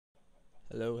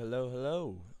Hello, hello,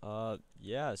 hello.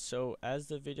 Yeah, so as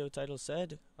the video title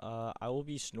said, I will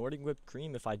be snorting whipped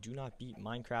cream if I do not beat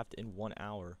Minecraft in 1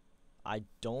 hour. I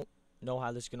don't know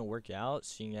how this is gonna work out,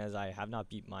 seeing as I have not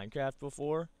beat Minecraft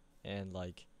before, and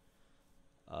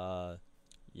uh,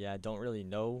 yeah, I don't really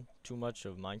know too much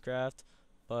of Minecraft,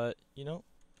 but, and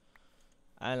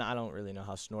I don't really know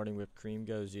how snorting whipped cream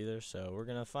goes either, so we're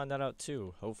gonna find that out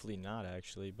too. Hopefully not,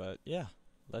 actually, but yeah,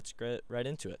 let's get right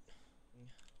into it.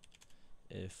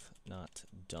 If not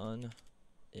done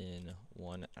in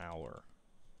 1 hour.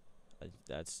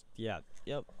 That's yep.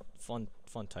 Fun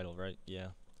title, right? Yeah,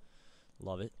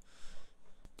 love it.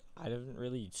 I haven't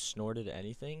really snorted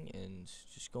anything, and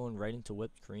just going right into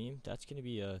whipped cream. That's gonna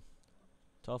be a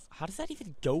tough. How does that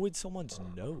even go in someone's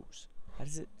nose? How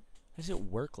does it? How does it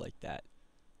work like that?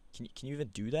 Can you even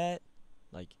do that?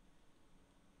 Like,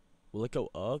 will it go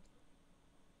up?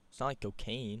 It's not like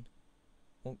cocaine.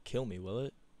 Won't kill me, will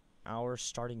it? Hour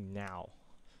starting now.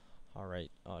 All right.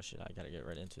 Oh shit! I gotta get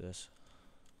right into this.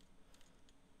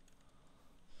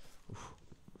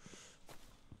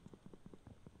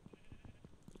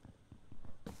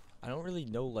 I don't really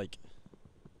know like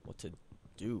what to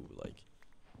do. Like,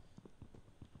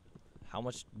 how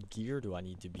much gear do I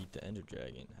need to beat the Ender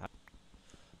Dragon?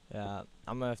 Yeah,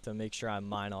 I'm gonna have to make sure I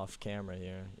mine off camera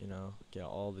here. Get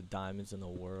all the diamonds in the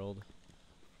world.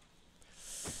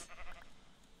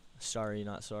 Sorry,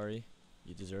 not sorry.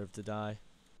 You deserve to die.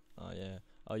 Oh yeah.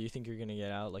 Oh, you think you're gonna get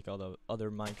out like all the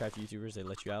other Minecraft YouTubers? They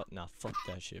let you out? Nah, fuck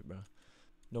that shit, bro.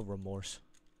 No remorse.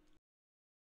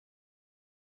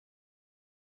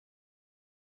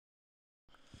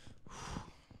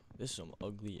 This is some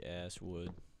ugly ass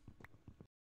wood.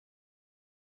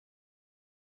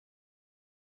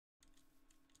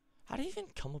 How do you even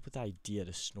come up with the idea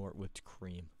to snort whipped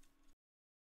cream?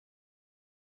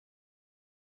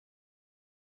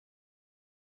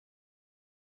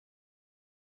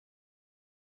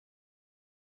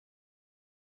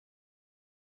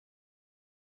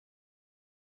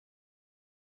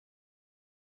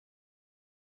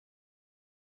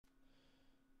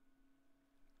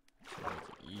 Like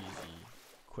easy,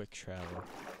 quick travel.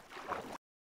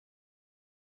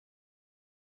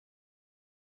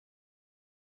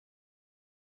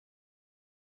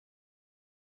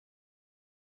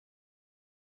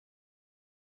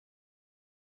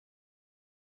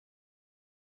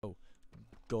 Oh,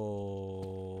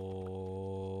 gold.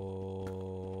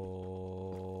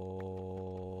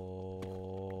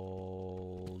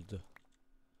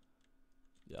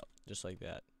 Yep, just like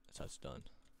that. That's how it's done.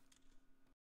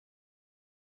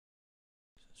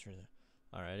 That's right there.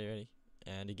 Alright, ready?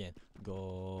 And again.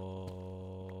 Gold.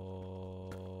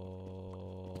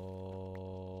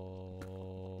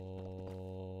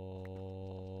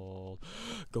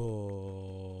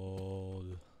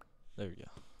 Gold. There we go.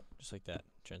 Just like that.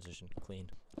 Transition. Clean.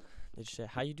 They just say,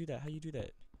 how you do that? How you do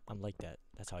that? I'm like that.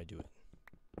 That's how I do it.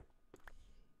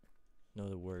 Know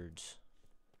the words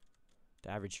the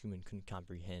average human couldn't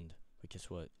comprehend. But guess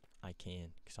what? I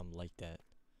can, because I'm like that.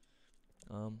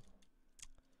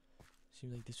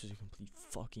 Seems like this was a complete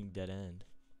fucking dead end.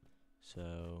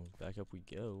 So, back up we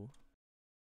go.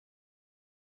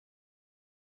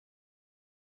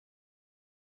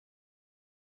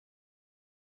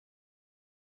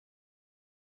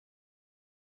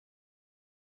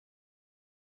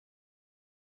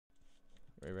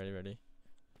 Ready?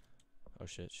 Oh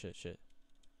shit.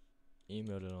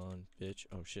 Emoted on, bitch.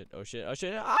 Oh shit.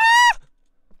 Ah!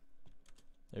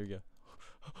 There we go.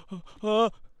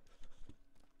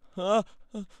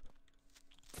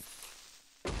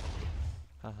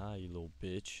 Haha, you little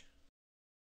bitch.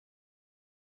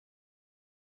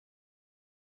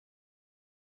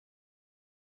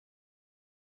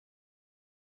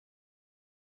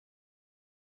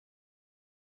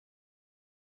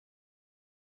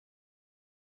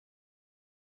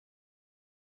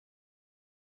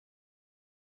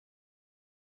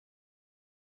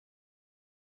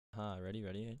 Ha,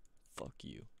 ready? Fuck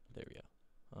you. There we go.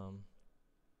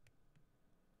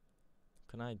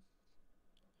 Can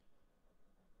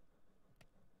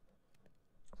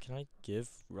I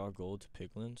give raw gold to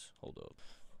piglins? Hold up.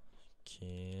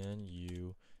 Can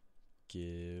you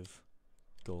give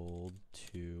gold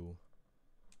to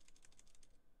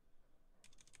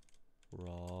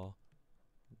raw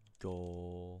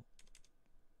gold?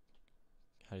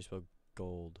 How do you spell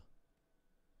gold?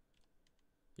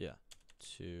 Yeah.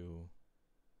 To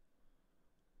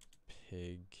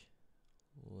piglin.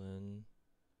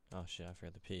 Oh shit, I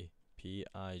forgot the P.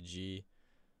 Piglin.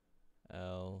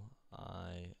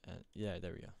 Yeah,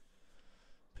 there we go.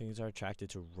 Piglins are attracted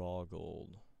to raw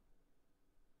gold.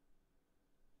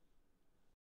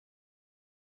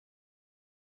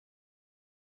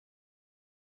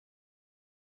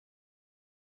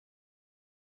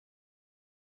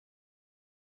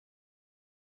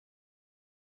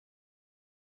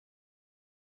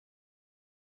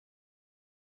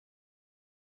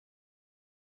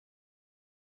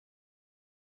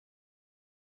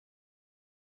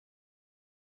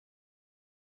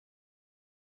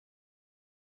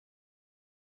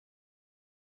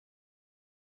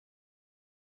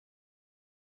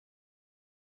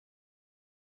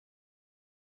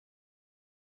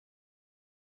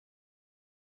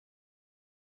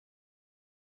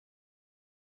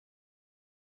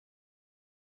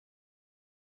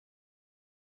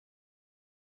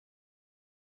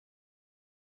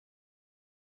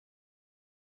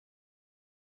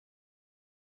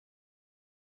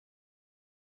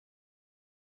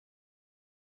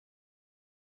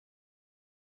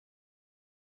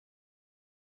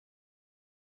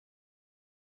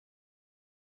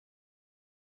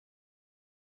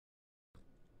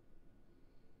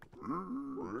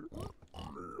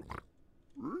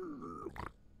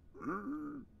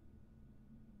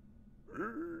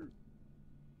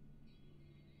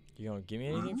 You gonna give me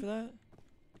anything for that?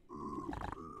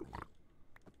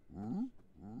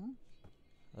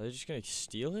 Are they just gonna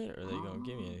steal it, or are they gonna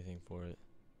give me anything for it?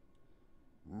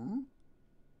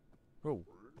 Bro,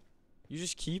 you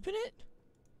just keeping it?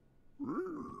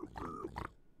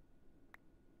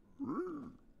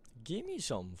 Give me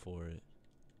something for it.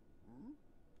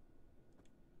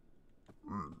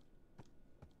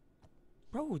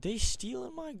 Bro, they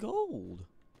stealing my gold.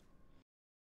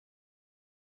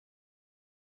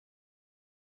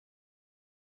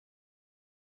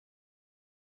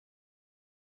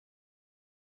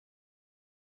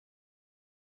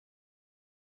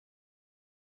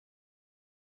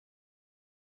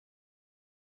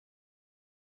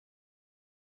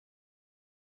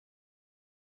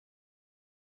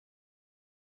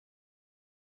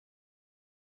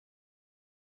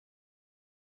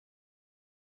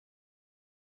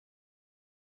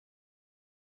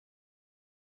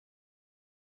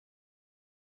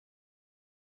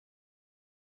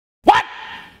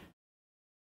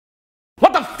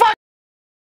 What the fuck?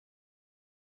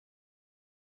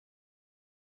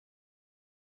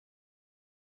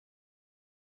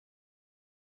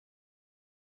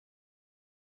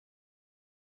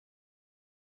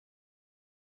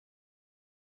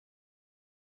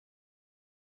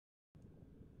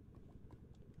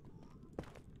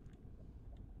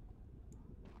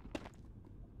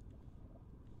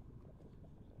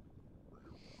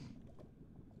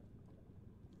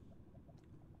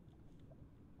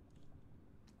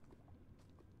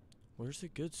 Where's the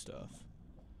good stuff?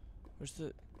 Where's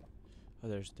the... Oh,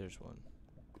 there's one.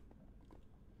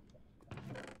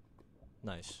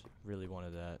 Nice. Really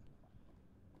wanted that.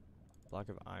 Block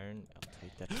of iron. I'll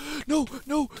take that. No!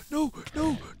 No! No!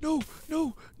 No! No!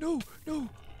 No! No!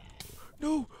 No!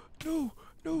 No! No! No!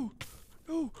 No!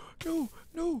 No!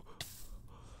 No!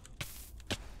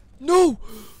 No!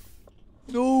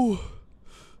 No!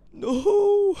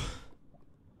 No!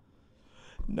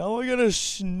 Now I gotta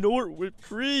snort whipped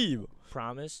cream.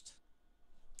 Promised.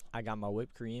 I got my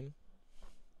whipped cream.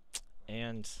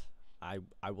 And I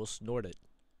will snort it.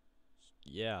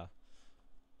 Yeah.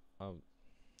 I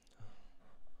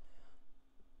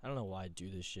don't know why I do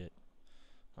this shit.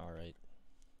 Alright.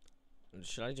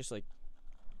 Should I just like...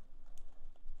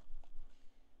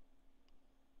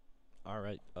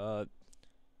 Alright,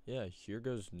 yeah, here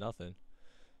goes nothing.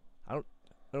 I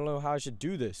don't know how I should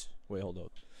do this. Wait, hold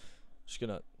up. Just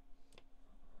gonna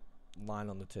line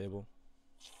on the table.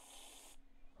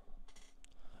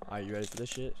 Alright, you ready for this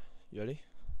shit? You ready?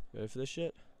 You ready for this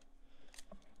shit?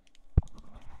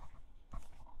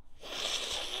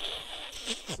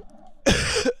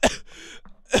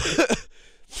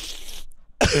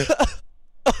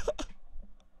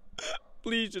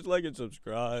 Please just like and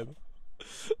subscribe.